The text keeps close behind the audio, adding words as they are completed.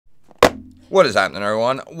What is happening,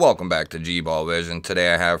 everyone? Welcome back to G-Ball Vision.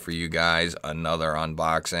 Today I have for you guys another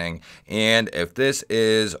unboxing, and if this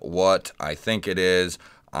is what I think it is,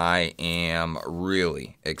 I am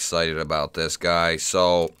really excited about this guy.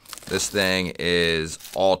 So this thing is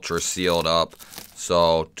ultra sealed up,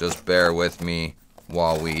 so just bear with me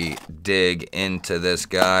while we dig into this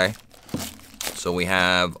guy. So we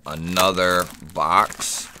have another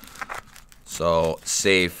box. So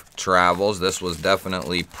safe travels. This was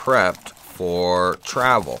definitely prepped for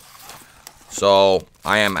travel. So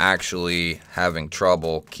I am actually having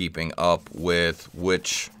trouble keeping up with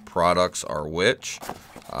which products are which.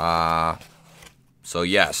 So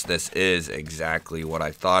yes, this is exactly what I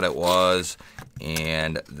thought it was,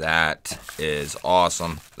 and that is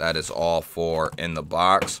awesome. That is all four in the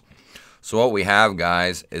box. So what we have,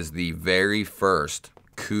 guys, is the very first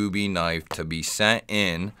Kubey knife to be sent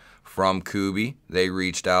in from Kubey. They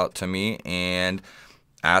reached out to me and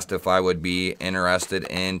asked if I would be interested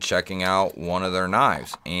in checking out one of their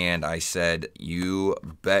knives, and I said, you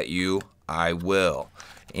bet you I will.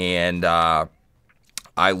 And I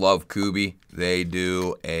love Kubey. They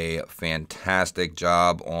do a fantastic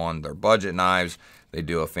job on their budget knives. They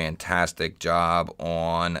do a fantastic job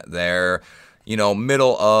on their,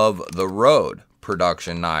 middle of the road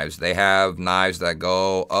production knives. They have knives that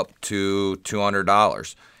go up to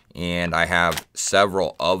 $200, and I have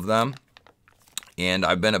several of them. And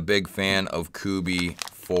I've been a big fan of Kubey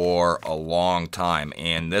for a long time,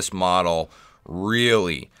 and this model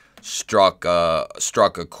really struck a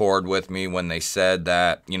chord with me when they said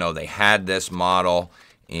that they had this model,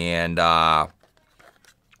 and I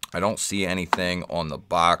don't see anything on the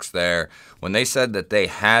box there. When they said that they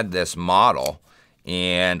had this model,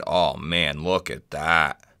 and oh man, look at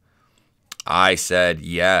that. I said,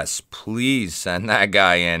 yes, please send that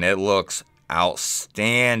guy in. It looks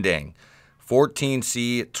outstanding.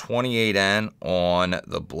 14C 28N on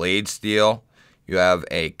the blade steel. You have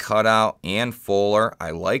a cutout and fuller.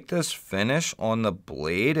 I like this finish on the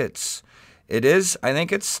blade. I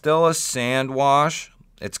think it's still a sand wash.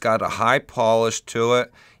 It's got a high polish to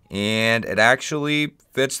it, and it actually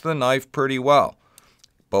fits the knife pretty well.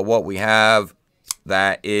 But what we have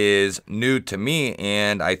that is new to me,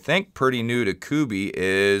 and I think pretty new to Kubey,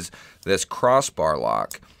 is this crossbar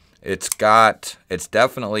lock. It's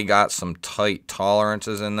definitely got some tight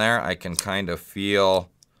tolerances in there. I can kind of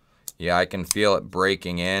feel, I can feel it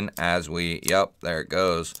breaking in as yep, there it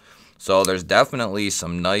goes. So there's definitely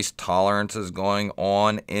some nice tolerances going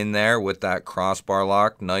on in there with that crossbar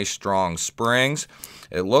lock. Nice strong springs.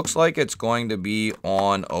 It looks like it's going to be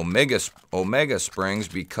on Omega springs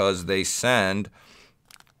because they send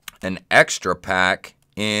an extra pack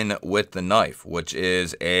in with the knife, which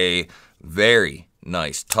is a very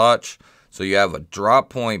nice touch. So you have a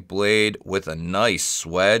drop point blade with a nice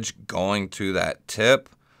swedge going to that tip.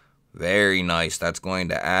 Very nice. That's going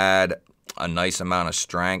to add a nice amount of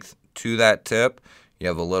strength to that tip. You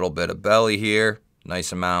have a little bit of belly here.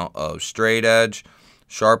 Nice amount of straight edge.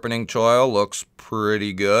 Sharpening choil looks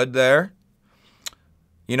pretty good there.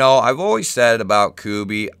 I've always said about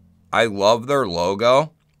Kubey, I love their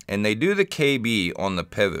logo, and they do the KB on the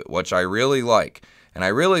pivot, which I really like. And I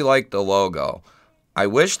really like the logo. I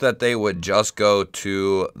wish that they would just go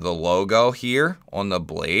to the logo here on the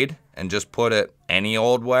blade and just put it any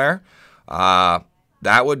old where.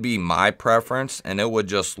 That would be my preference, and it would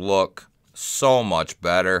just look so much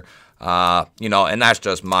better. And that's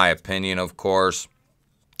just my opinion, of course.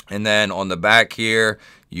 And then on the back here,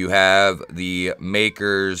 you have the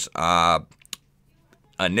maker's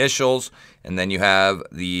initials, and then you have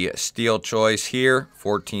the steel choice here,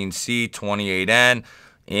 14C 28N,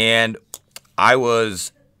 and I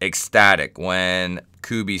was ecstatic when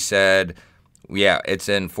Kubey said, yeah, it's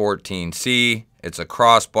in 14C, it's a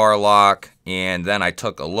crossbar lock, and then I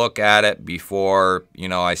took a look at it before,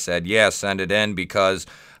 I said, yeah, send it in, because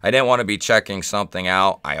I didn't want to be checking something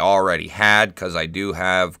out I already had, because I do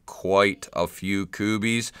have quite a few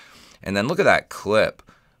Kubeys. And then look at that clip.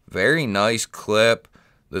 Very nice clip.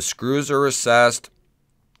 The screws are recessed.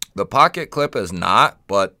 The pocket clip is not,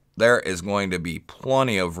 but there is going to be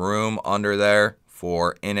plenty of room under there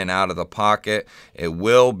for in and out of the pocket. It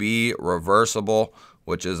will be reversible,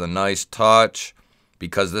 which is a nice touch,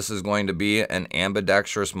 because this is going to be an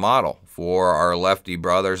ambidextrous model for our lefty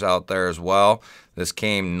brothers out there as well. This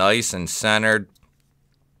came nice and centered.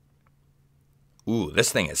 Ooh,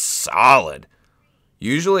 this thing is solid.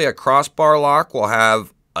 Usually a crossbar lock will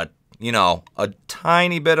have a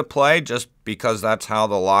tiny bit of play just because that's how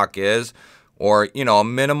the lock is, or, a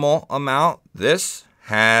minimal amount. This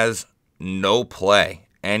has no play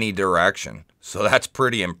any direction. So that's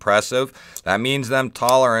pretty impressive. That means them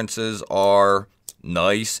tolerances are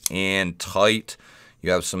nice and tight.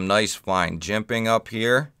 You have some nice fine jimping up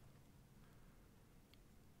here.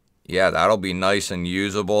 Yeah, that'll be nice and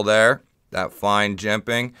usable there, that fine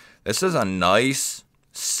jimping. This is a nice,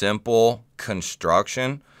 simple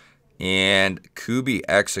construction, and Kubey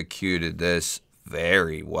executed this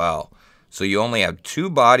very well. So you only have 2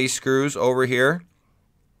 body screws over here.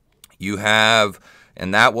 You have,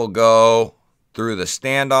 and that will go through the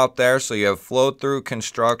standoff there. So you have flow-through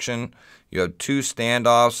construction. You have 2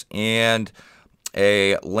 standoffs and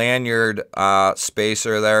a lanyard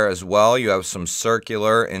spacer there as well. You have some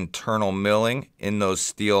circular internal milling in those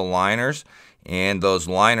steel liners, and those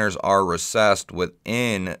liners are recessed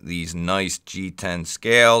within these nice G10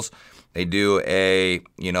 scales. They do a,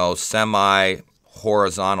 semi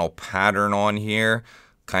horizontal pattern on here,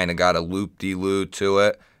 kind of got a loop-de-loop to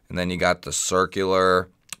it, and then you got the circular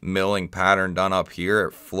milling pattern done up here.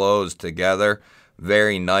 It flows together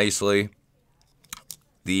very nicely.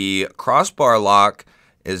 The crossbar lock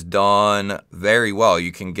is done very well.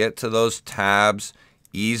 You can get to those tabs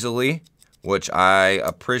easily, which I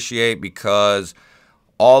appreciate, because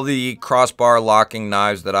all the crossbar locking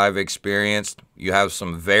knives that I've experienced, you have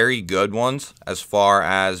some very good ones as far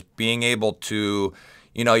as being able to,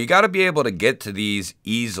 you got to be able to get to these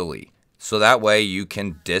easily, so that way you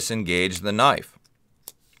can disengage the knife.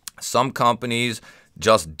 Some companies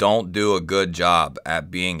just don't do a good job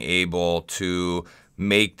at being able to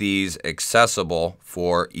make these accessible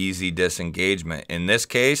for easy disengagement. In this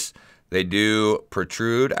case, they do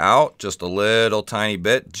protrude out just a little tiny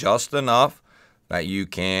bit, just enough that you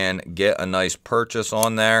can get a nice purchase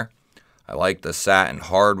on there. I like the satin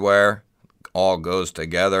hardware. All goes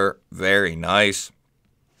together very nice.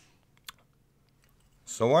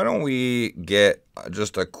 So why don't we get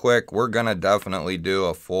just a quick, we're going to definitely do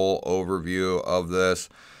a full overview of this.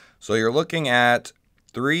 So you're looking at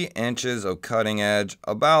 3 inches of cutting edge,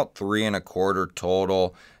 about 3 1/4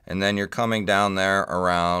 total, and then you're coming down there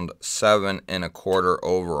around 7 1/4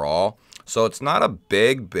 overall. So it's not a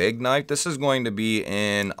big knife. This is going to be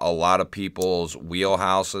in a lot of people's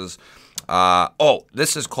wheelhouses. Oh,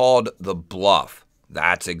 this is called the Bluff.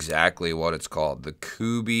 That's exactly what it's called, the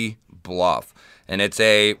Kubey Bluff. And it's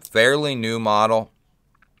a fairly new model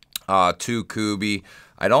to Kubey.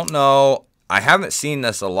 I don't know, I haven't seen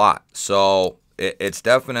this a lot, so it's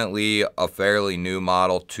definitely a fairly new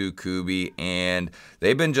model to Kubey, and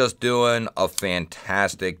they've been just doing a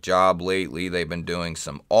fantastic job lately. They've been doing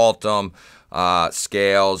some Altum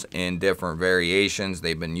scales in different variations.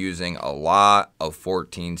 They've been using a lot of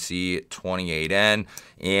 14C 28N,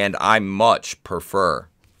 and I much prefer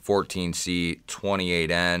 14C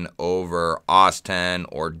 28N over OS 10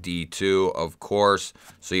 or D2, of course.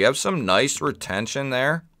 So you have some nice retention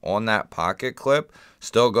there on that pocket clip.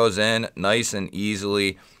 Still goes in nice and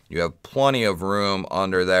easily. You have plenty of room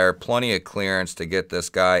under there, plenty of clearance to get this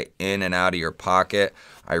guy in and out of your pocket.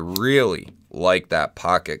 I really like that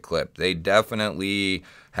pocket clip. They definitely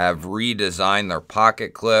have redesigned their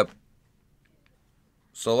pocket clip.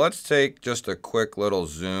 So let's take just a quick little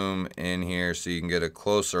zoom in here so you can get a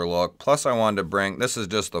closer look. Plus I wanted to bring, this is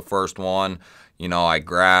just the first one, I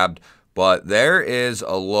grabbed, but there is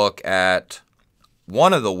a look at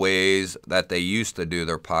one of the ways that they used to do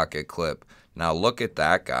their pocket clip. Now look at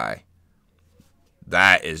that guy.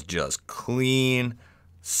 That is just clean,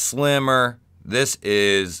 slimmer. This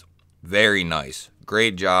is very nice.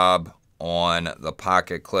 Great job on the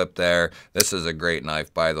pocket clip there. This is a great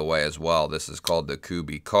knife, by the way, as well. This is called the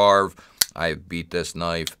Kubey Carve. I've beat this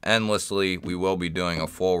knife endlessly. We will be doing a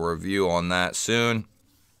full review on that soon.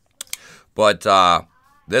 But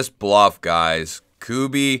this Bluff, guys,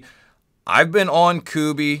 Kubey, I've been on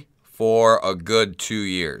Kubey for a good 2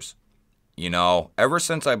 years. Ever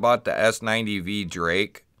since I bought the S90V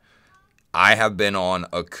Drake, I have been on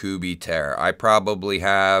a Kubey tear. I probably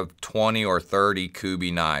have 20 or 30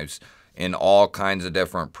 Kubey knives in all kinds of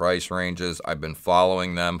different price ranges. I've been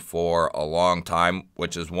following them for a long time,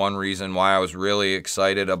 which is one reason why I was really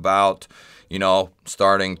excited about,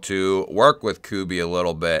 starting to work with Kubey a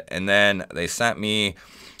little bit. And then they sent me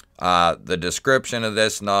the description of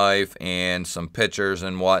this knife and some pictures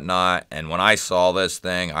and whatnot. And when I saw this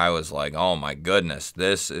thing, I was like, oh my goodness,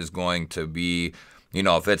 this is going to be,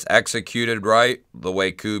 if it's executed right, the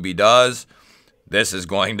way Kubey does, this is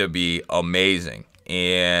going to be amazing.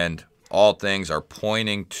 And all things are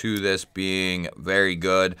pointing to this being very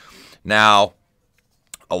good. Now,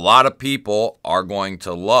 a lot of people are going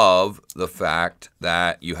to love the fact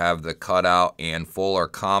that you have the cutout and fuller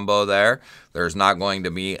combo there. There's not going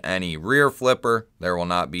to be any rear flipper. There will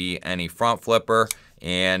not be any front flipper.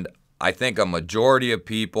 And I think a majority of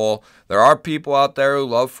people, there are people out there who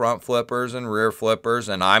love front flippers and rear flippers,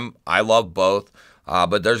 and I love both.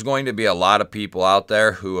 But there's going to be a lot of people out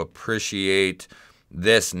there who appreciate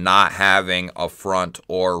this not having a front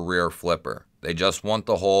or rear flipper. They just want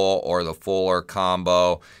the whole or the fuller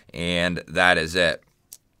combo, and that is it.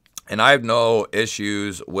 And I have no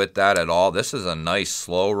issues with that at all. This is a nice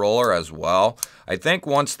slow roller as well. I think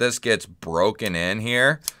once this gets broken in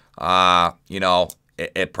here, you know,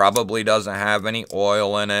 it probably doesn't have any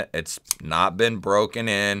oil in it. It's not been broken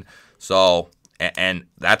in. So, and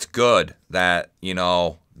that's good that, you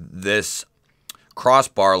know, this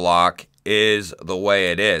crossbar lock is the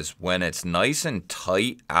way it is. When it's nice and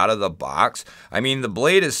tight out of the box, I mean, the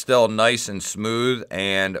blade is still nice and smooth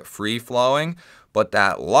and free-flowing, but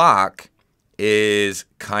that lock is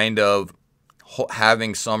kind of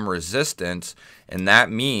having some resistance, and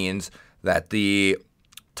that means that the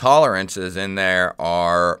tolerances in there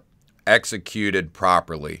are executed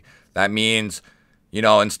properly. That means, you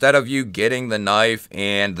know, instead of you getting the knife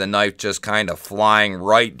and the knife just kind of flying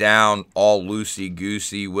right down all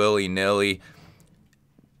loosey-goosey, willy-nilly,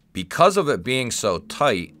 because of it being so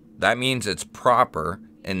tight, that means it's proper,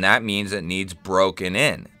 and that means it needs broken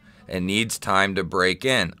in. It needs time to break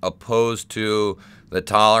in, opposed to the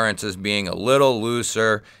tolerances being a little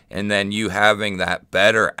looser and then you having that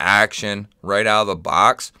better action right out of the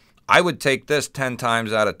box. I would take this 10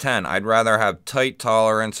 times out of 10. I'd rather have tight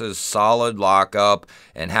tolerances, solid lockup,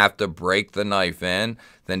 and have to break the knife in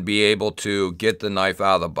than be able to get the knife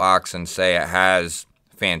out of the box and say it has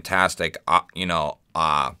fantastic,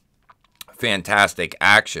 fantastic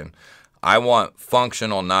action. I want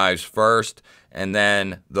functional knives first, and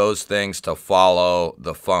then those things to follow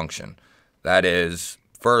the function. That is,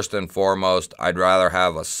 first and foremost, I'd rather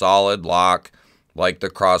have a solid lock like the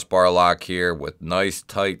crossbar lock here with nice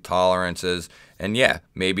tight tolerances. And yeah,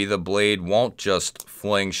 maybe the blade won't just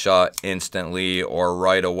fling shut instantly or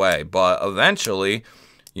right away, but eventually,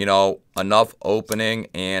 you know, enough opening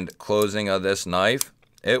and closing of this knife,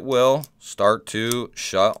 it will start to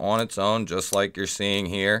shut on its own, just like you're seeing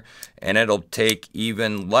here, and it'll take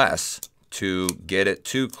even less to get it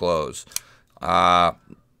to close.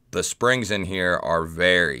 The springs in here are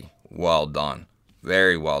very well done.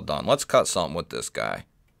 Very well done. Let's cut something with this guy.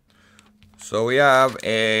 So we have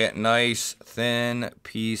a nice thin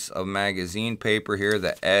piece of magazine paper here.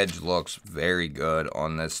 The edge looks very good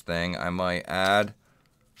on this thing, I might add.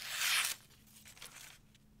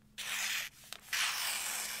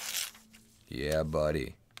 Yeah,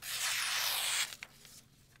 buddy.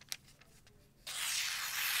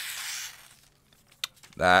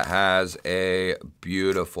 That has a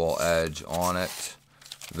beautiful edge on it.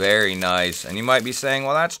 Very nice. And you might be saying,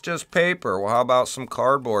 well, that's just paper. Well, how about some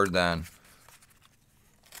cardboard then?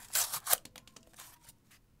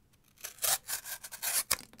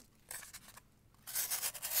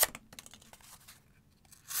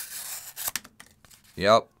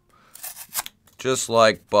 Yep. Just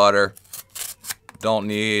like butter. Don't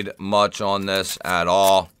need much on this at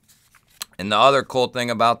all. And the other cool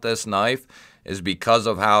thing about this knife is because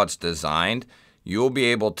of how it's designed, you'll be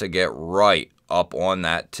able to get right up on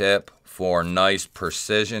that tip for nice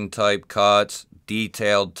precision type cuts,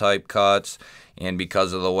 detailed type cuts, and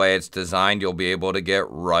because of the way it's designed, you'll be able to get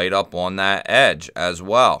right up on that edge as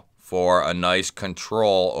well for a nice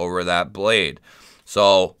control over that blade.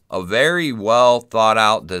 So a very well thought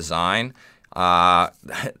out design.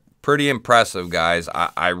 Pretty impressive, guys.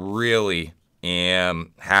 I really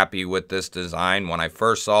am happy with this design. When I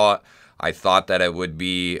first saw it, I thought that it would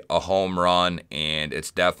be a home run, and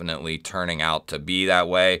it's definitely turning out to be that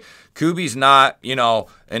way. Kubey's not, you know,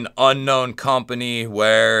 an unknown company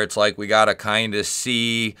where it's like we got to kind of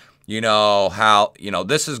see, you know, how, you know,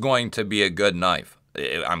 this is going to be a good knife.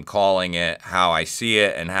 I'm calling it how I see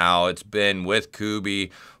it and how it's been with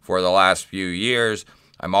Kubey for the last few years.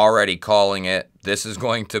 I'm already calling it, this is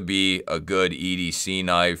going to be a good EDC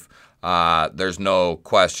knife. There's no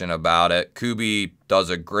question about it. Kubey does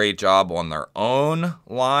a great job on their own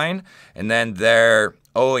line, and then their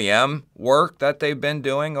OEM work that they've been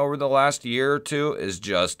doing over the last year or two is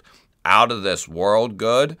just out of this world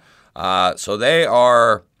good. So they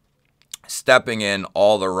are stepping in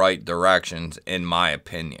all the right directions, in my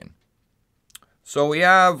opinion. So we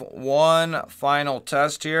have one final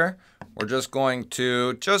test here. We're just going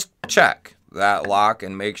to check that lock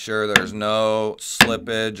and make sure there's no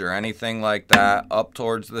slippage or anything like that up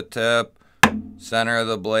towards the tip, center of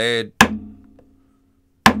the blade,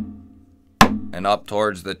 and up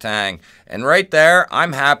towards the tang. And right there,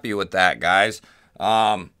 I'm happy with that, guys.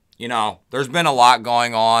 You you know, there's been a lot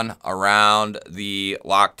going on around the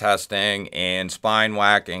lock testing and spine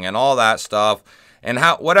whacking and all that stuff. And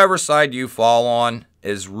whatever side you fall on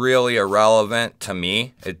is really irrelevant to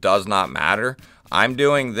me. It does not matter. I'm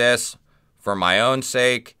doing this for my own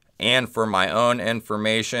sake and for my own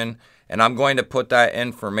information. And I'm going to put that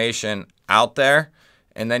information out there.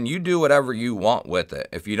 And then you do whatever you want with it.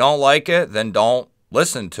 If you don't like it, then don't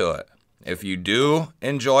listen to it. If you do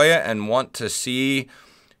enjoy it and want to see,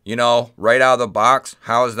 you know, right out of the box,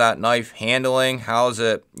 how is that knife handling? How is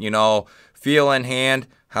it, you know, feel in hand?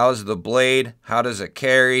 How's the blade? How does it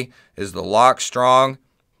carry? Is the lock strong?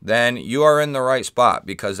 Then you are in the right spot,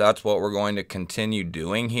 because that's what we're going to continue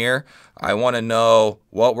doing here. I want to know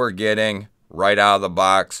what we're getting right out of the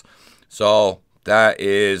box. So that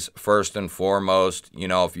is first and foremost. You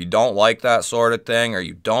know, if you don't like that sort of thing or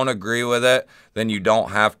you don't agree with it, then you don't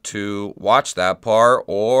have to watch that part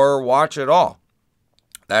or watch it all.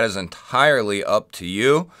 That is entirely up to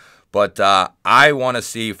you. But I want to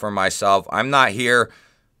see for myself. I'm not here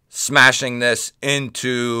smashing this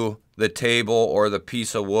into the table or the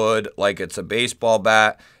piece of wood like it's a baseball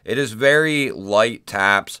bat. It is very light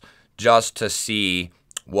taps just to see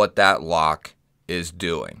what that lock is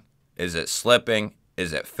doing. Is it slipping?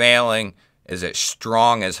 Is it failing? Is it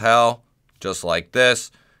strong as hell? Just like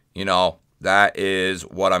this. You know, that is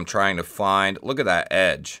what I'm trying to find. Look at that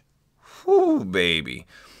edge. Whew, baby.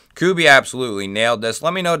 Kubey absolutely nailed this.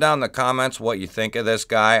 Let me know down in the comments what you think of this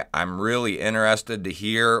guy. I'm really interested to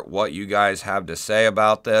hear what you guys have to say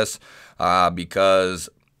about this, because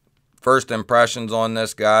first impressions on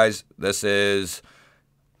this, guys, this is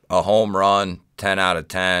a home run, 10 out of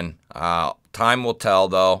 10. Time will tell,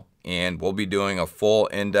 though, and we'll be doing a full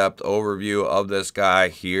in-depth overview of this guy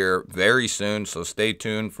here very soon, so stay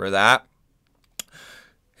tuned for that.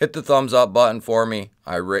 Hit the thumbs up button for me.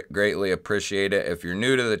 I greatly appreciate it. If you're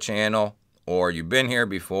new to the channel or you've been here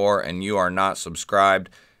before and you are not subscribed,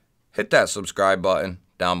 hit that subscribe button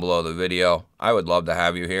down below the video. I would love to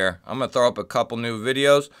have you here. I'm going to throw up a couple new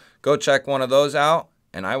videos. Go check one of those out,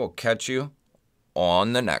 and I will catch you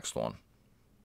on the next one.